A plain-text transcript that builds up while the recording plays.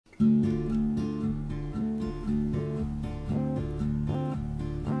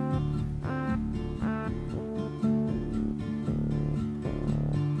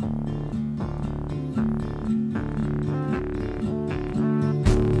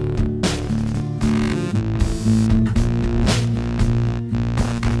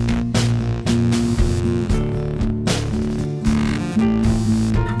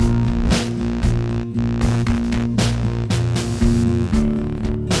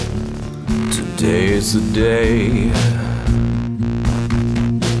Today's the day.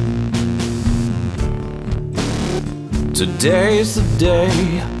 Today's the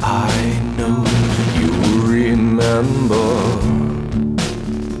day I know you'll remember.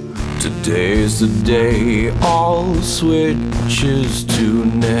 Today's the day all switches to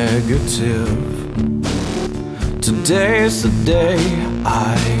negative. Today's the day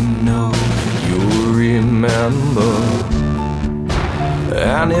I know you'll remember.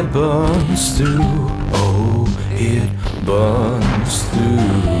 And it burns through, oh, it burns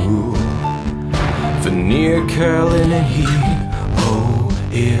through. Veneer curling in heat, oh,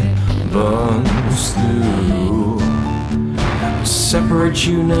 it burns through. Separate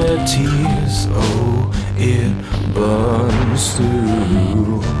unities, oh, it burns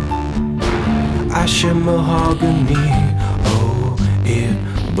through. Ashen mahogany, oh, it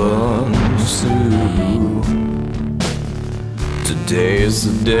burns through. Today is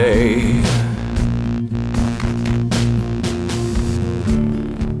the day.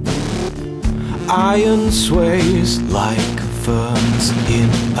 Iron sways like ferns in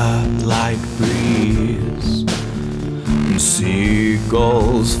a light breeze, and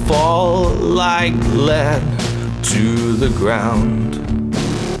seagulls fall like lead to the ground.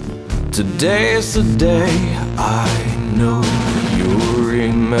 Today is the day I know you'll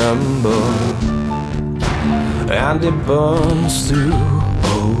remember. And it burns through,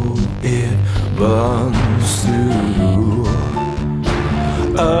 oh, it burns through.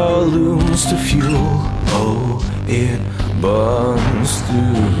 Looms to fuel, oh, it burns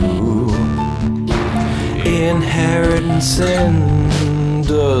through. Inheritance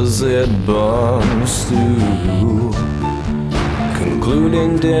cinders, it burns through.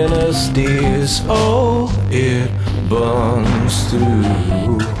 Concluding dynasties, oh, it burns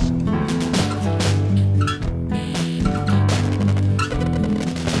through.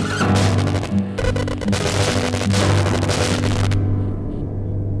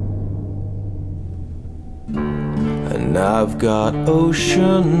 And I've got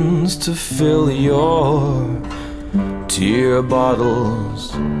oceans to fill your tear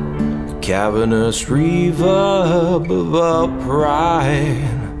bottles, cavernous reverb of upright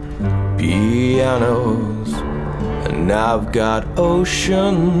pianos. And I've got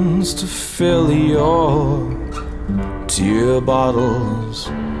oceans to fill your tear bottles,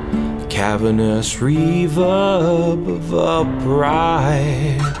 cavernous reverb of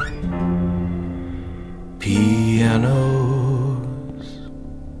upright pianos.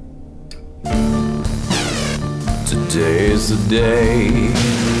 Today's the day.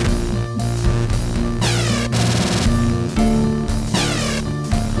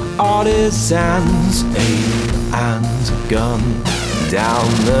 Artisans aim and gun down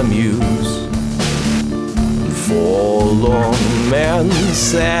the muse. Forlorn men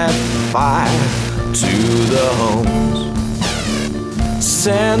set fire to the homes,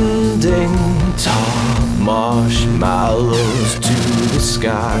 sending tar marshmallows to the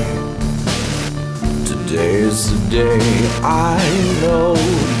sky. Today's the day I know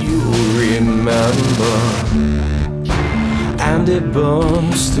you'll remember. And it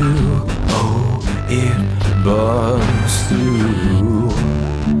burns through, oh, it burns through.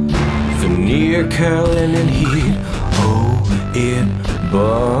 Veneer curling in heat, oh, it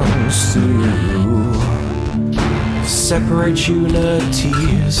burns through. Separate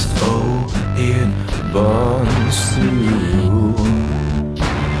unities, oh, it burns through.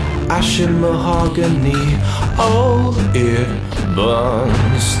 Ashen mahogany, oh, it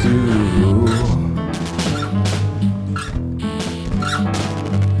burns through.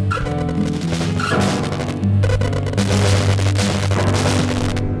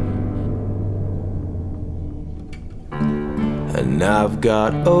 And I've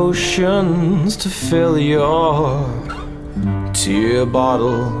got oceans to fill your tear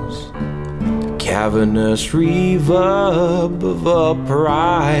bottles, cavernous reverb of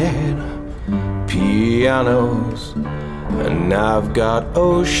upright pianos. And I've got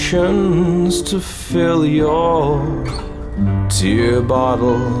oceans to fill your tear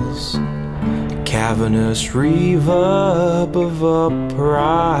bottles, cavernous reverb of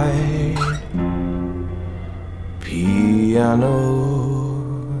upright pianos.